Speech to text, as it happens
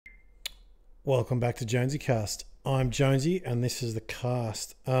Welcome back to JonesyCast. I'm Jonesy and this is the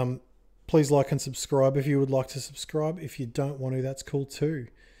cast. Please like and subscribe if you would like to subscribe. If you don't want to, that's cool too.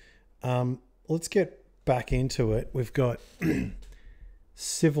 Let's get back into it. We've got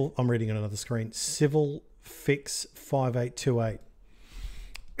Civil, I'm reading on another screen, Civil Fix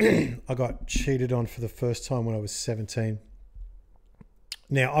 5828. I got cheated on for the first time when I was 17.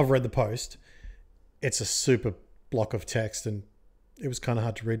 Now, I've read the post. It's a super block of text and it was kind of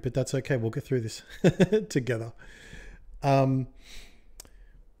hard to read, but that's okay. We'll get through this together. What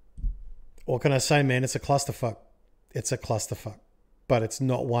can I say, man? It's a clusterfuck. It's a clusterfuck, but it's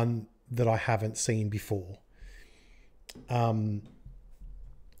not one that I haven't seen before. There's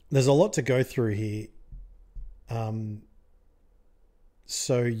a lot to go through here.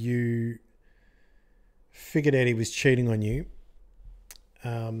 So you figured out he was cheating on you,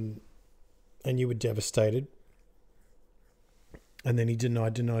 and you were devastated. And then he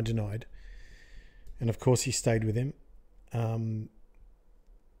denied. And of course he stayed with him.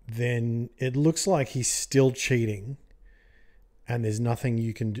 Then it looks like he's still cheating and there's nothing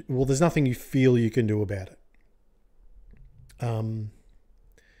you can do. Well, there's nothing you feel you can do about it. And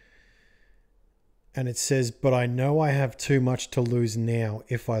it says, but I know I have too much to lose now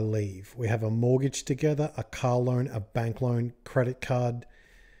if I leave. We have a mortgage together, a car loan, a bank loan, credit card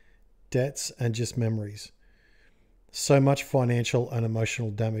debts, and just memories. So much financial and emotional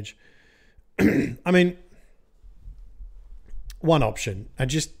damage. I mean, one option, and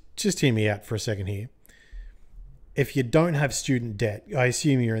just hear me out for a second here. If you don't have student debt, I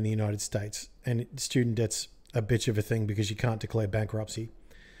assume you're in the United States, and student debt's a bitch of a thing because you can't declare bankruptcy.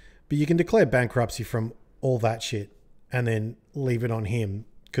 But you can declare bankruptcy from all that shit and then leave it on him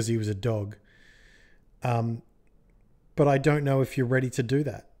because he was a dog. But I don't know if you're ready to do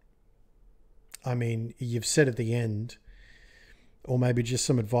that. I mean, you've said at the end, or maybe just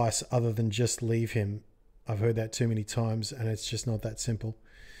some advice other than just leave him. I've heard that too many times and it's just not that simple.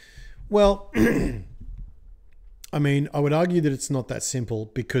 Well, I mean, I would argue that it's not that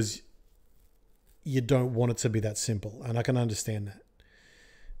simple because you don't want it to be that simple. And I can understand that.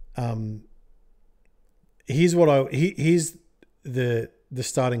 Here's the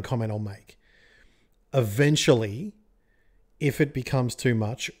starting comment I'll make. Eventually, if it becomes too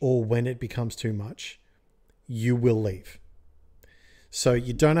much or when it becomes too much, you will leave. So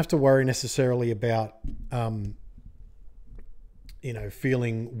you don't have to worry necessarily about,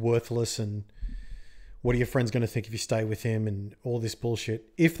 feeling worthless and what are your friends going to think if you stay with him and all this bullshit.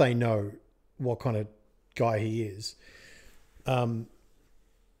 If they know what kind of guy he is, I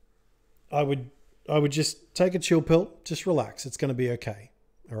would just take a chill pill, just relax. It's going to be okay.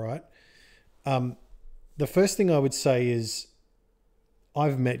 All right. The first thing I would say is,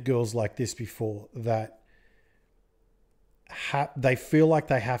 I've met girls like this before that they feel like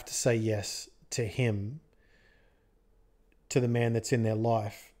they have to say yes to him, to the man that's in their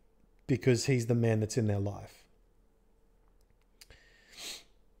life, because he's the man that's in their life.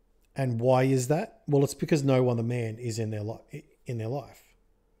 And why is that? Well, it's because no other man is in their life.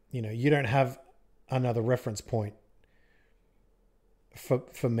 You know, you don't have another reference point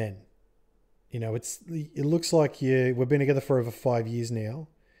for men. You know, it looks like we've been together for over 5 years now.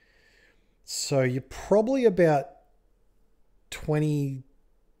 So you're probably about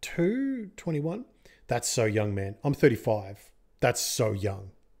 22, 21. That's so young, man. I'm 35. That's so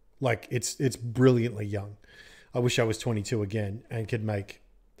young. Like it's brilliantly young. I wish I was 22 again and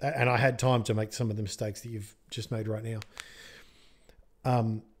I had time to make some of the mistakes that you've just made right now.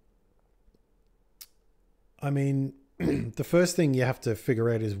 I mean, the first thing you have to figure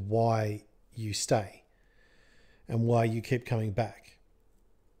out is why you stay and why you keep coming back.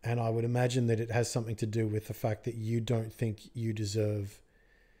 And I would imagine that it has something to do with the fact that you don't think you deserve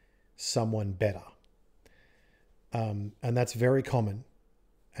someone better. And that's very common.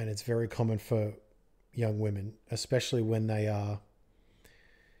 And it's very common for young women, especially when they are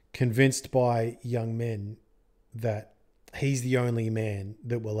convinced by young men that he's the only man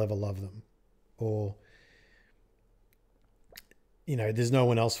that will ever love them. Or, there's no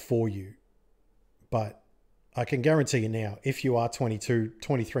one else for you. But I can guarantee you now, if you are 22,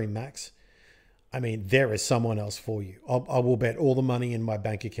 23 max, I mean, there is someone else for you. I will bet all the money in my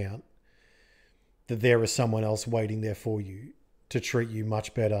bank account that there is someone else waiting there for you to treat you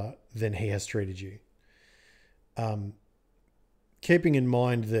much better than he has treated you. Keeping in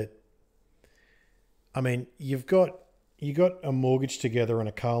mind that, I mean, you got a mortgage together and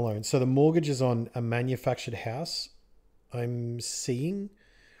a car loan. So the mortgage is on a manufactured house, I'm seeing.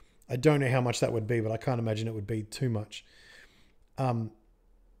 I don't know how much that would be, but I can't imagine it would be too much. I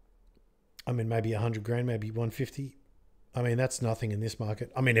mean, maybe 100 grand, maybe 150. I mean, that's nothing in this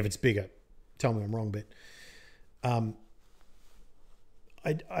market. I mean, if it's bigger, tell me I'm wrong, but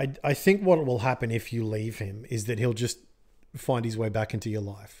I think what will happen if you leave him is that he'll just find his way back into your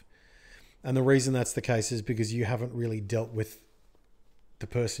life. And the reason that's the case is because you haven't really dealt with the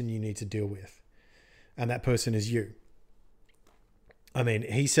person you need to deal with. And that person is you. I mean,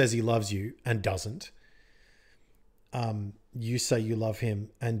 he says he loves you and doesn't. You say you love him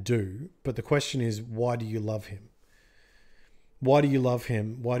and do. But the question is, why do you love him? Why do you love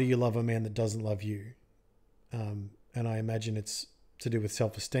him? Why do you love a man that doesn't love you? And I imagine it's to do with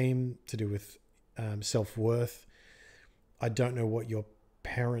self-esteem, to do with self-worth. I don't know what your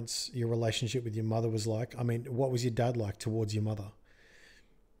relationship with your mother was like. I mean, what was your dad like towards your mother?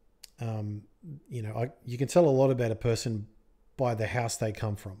 You can tell a lot about a person by the house they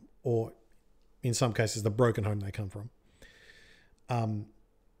come from, or in some cases, the broken home they come from.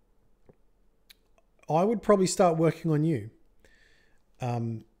 I would probably start working on you.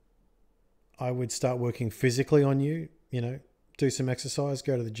 I would start working physically on you, do some exercise,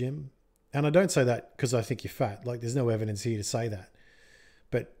 go to the gym. And I don't say that because I think you're fat. Like, there's no evidence here to say that.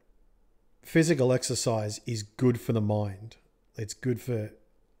 But physical exercise is good for the mind. It's good for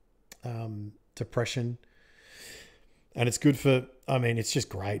depression. And it's good for, it's just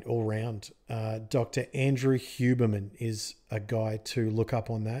great all round. Dr. Andrew Huberman is a guy to look up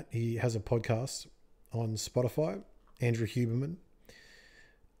on that. He has a podcast on Spotify, Andrew Huberman.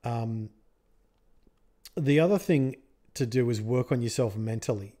 The other thing to do is work on yourself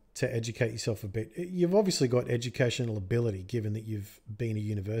mentally, to educate yourself a bit. You've obviously got educational ability, given that you've been at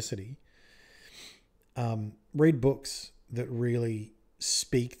university. Read books that really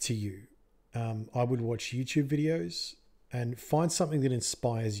speak to you. I would watch YouTube videos and find something that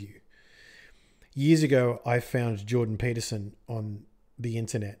inspires you. Years ago, I found Jordan Peterson on the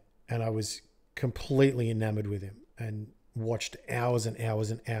internet and I was completely enamored with him and watched hours and hours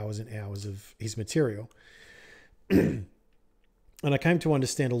and hours and hours of his material. And I came to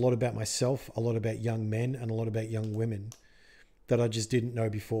understand a lot about myself, a lot about young men and a lot about young women that I just didn't know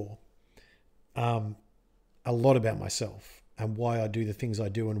before. A lot about myself and why I do the things I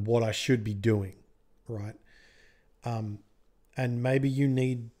do and what I should be doing, right? And maybe you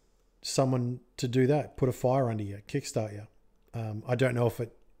need someone to do that, put a fire under you, kickstart you. I don't know if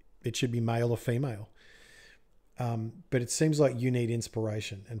it should be male or female. But it seems like you need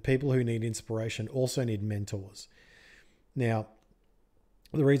inspiration, and people who need inspiration also need mentors. Now,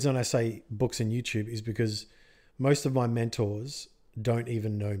 the reason I say books and YouTube is because most of my mentors don't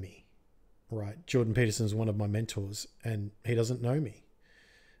even know me, right? Jordan Peterson is one of my mentors and he doesn't know me.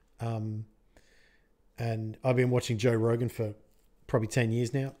 And I've been watching Joe Rogan for probably 10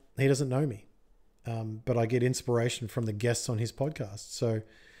 years now. He doesn't know me. But I get inspiration from the guests on his podcast. So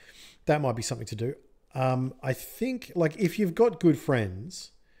that might be something to do. I think, like, if you've got good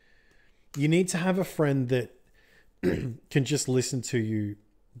friends, you need to have a friend that can just listen to you,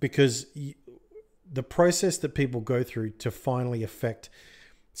 because the process that people go through to finally affect.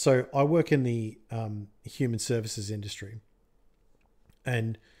 So I work in the human services industry,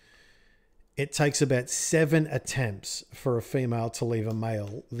 and it takes about 7 attempts for a female to leave a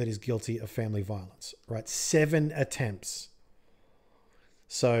male that is guilty of family violence, right? 7 attempts.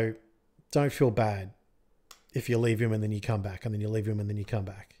 So don't feel bad if you leave him and then you come back, and then you leave him and then you come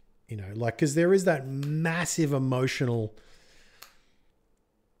back, because there is that massive emotional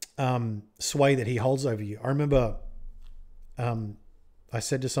sway that he holds over you. I remember I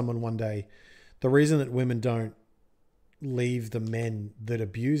said to someone one day, the reason that women don't leave the men that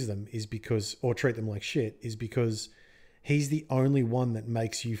abuse them is because, or treat them like shit, is because he's the only one that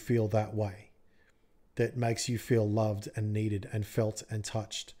makes you feel that way, that makes you feel loved and needed and felt and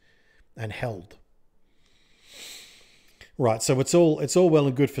touched and held. Right. So it's all well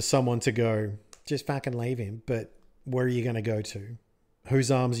and good for someone to go, just fucking leave him. But where are you going to go to?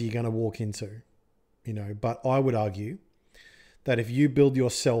 Whose arms are you going to walk into? But I would argue that if you build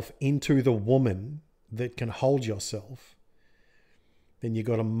yourself into the woman that can hold yourself, then you've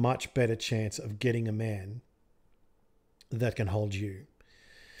got a much better chance of getting a man that can hold you.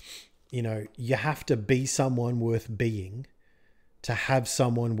 You have to be someone worth being to have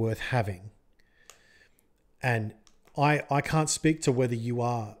someone worth having. And I can't speak to whether you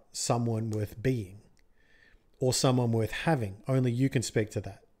are someone worth being or someone worth having. Only you can speak to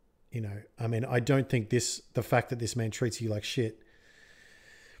that. I don't think the fact that this man treats you like shit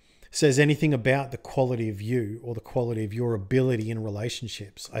says anything about the quality of you or the quality of your ability in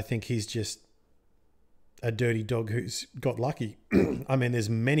relationships. I think he's just a dirty dog who's got lucky. There's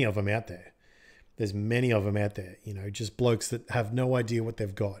many of them out there. Just blokes that have no idea what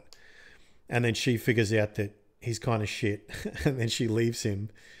they've got. And then she figures out that he's kind of shit, and then she leaves him.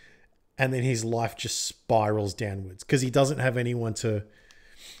 and then his life just spirals downwards because he doesn't have anyone to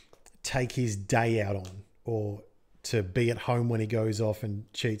take his day out on or to be at home when he goes off and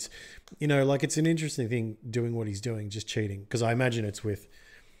cheats. You know, like, it's an interesting thing doing what he's doing, just cheating. Because I imagine it's with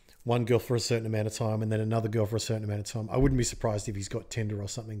one girl for a certain amount of time and then another girl for a certain amount of time. I wouldn't be surprised if he's got Tinder or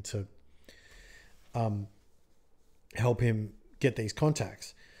something to help him get these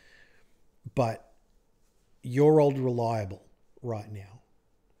contacts. But you're old reliable right now,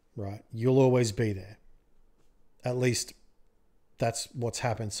 right? You'll always be there. At least that's what's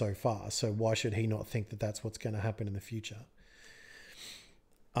happened so far. So why should he not think that that's what's going to happen in the future?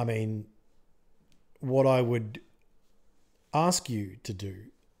 I mean, what I would ask you to do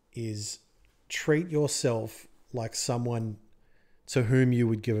is treat yourself like someone to whom you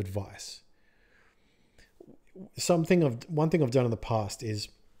would give advice. One thing I've done in the past is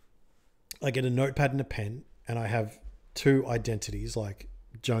I get a notepad and a pen, and I have two identities, like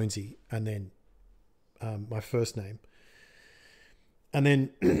Jonesy and then my first name. And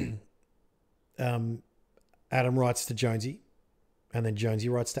then Adam writes to Jonesy, and then Jonesy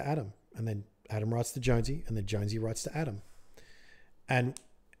writes to Adam, and then Adam writes to Jonesy, and then Jonesy writes to Adam. And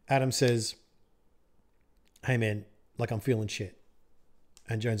Adam says, "Hey man, like, I'm feeling shit."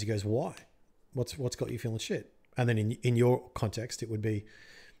 And Jonesy goes, "Why? What's got you feeling shit?" And then in your context, it would be,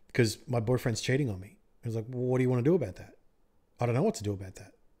 "Because my boyfriend's cheating on me." I was like, "Well, what do you want to do about that?" "I don't know what to do about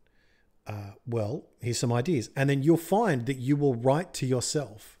that." Well, here's some ideas. And then you'll find that you will write to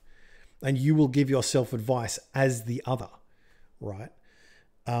yourself and you will give yourself advice as the other, right?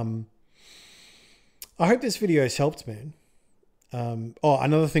 I hope this video has helped, man.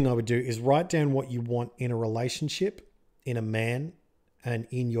 Another thing I would do is write down what you want in a relationship, in a man, and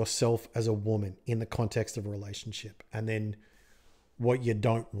in yourself as a woman in the context of a relationship. And then what you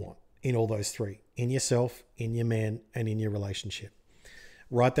don't want in all those three, in yourself, in your man, and in your relationship.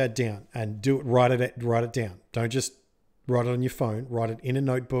 Write that down and write it down. Don't just write it on your phone. Write it in a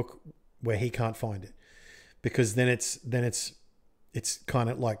notebook where he can't find it, because then it's kind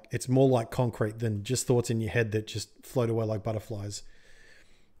of like, it's more like concrete than just thoughts in your head that just float away like butterflies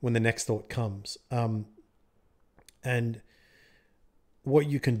when the next thought comes. And what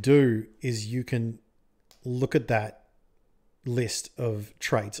you can do is you can look at that list of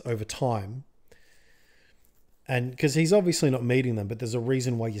traits over time. And because he's obviously not meeting them, but there's a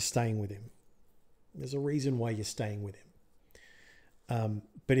reason why you're staying with him. There's a reason why you're staying with him.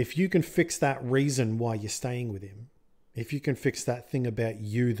 But if you can fix that reason why you're staying with him, if you can fix that thing about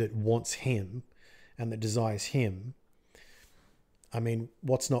you that wants him and that desires him, I mean,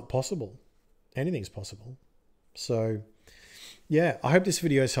 what's not possible? Anything's possible. So yeah, I hope this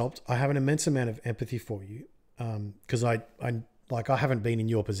video has helped. I have an immense amount of empathy for you. Because I haven't been in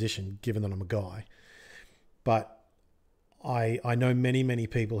your position, given that I'm a guy. But I know many, many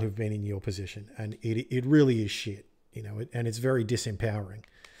people who've been in your position, and it really is shit, you know, and it's very disempowering.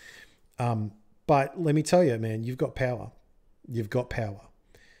 But let me tell you, man, you've got power. You've got power.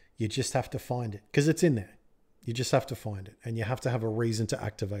 You just have to find it, because it's in there. You just have to find it, and you have to have a reason to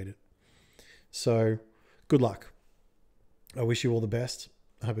activate it. So good luck. I wish you all the best.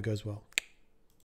 I hope it goes well.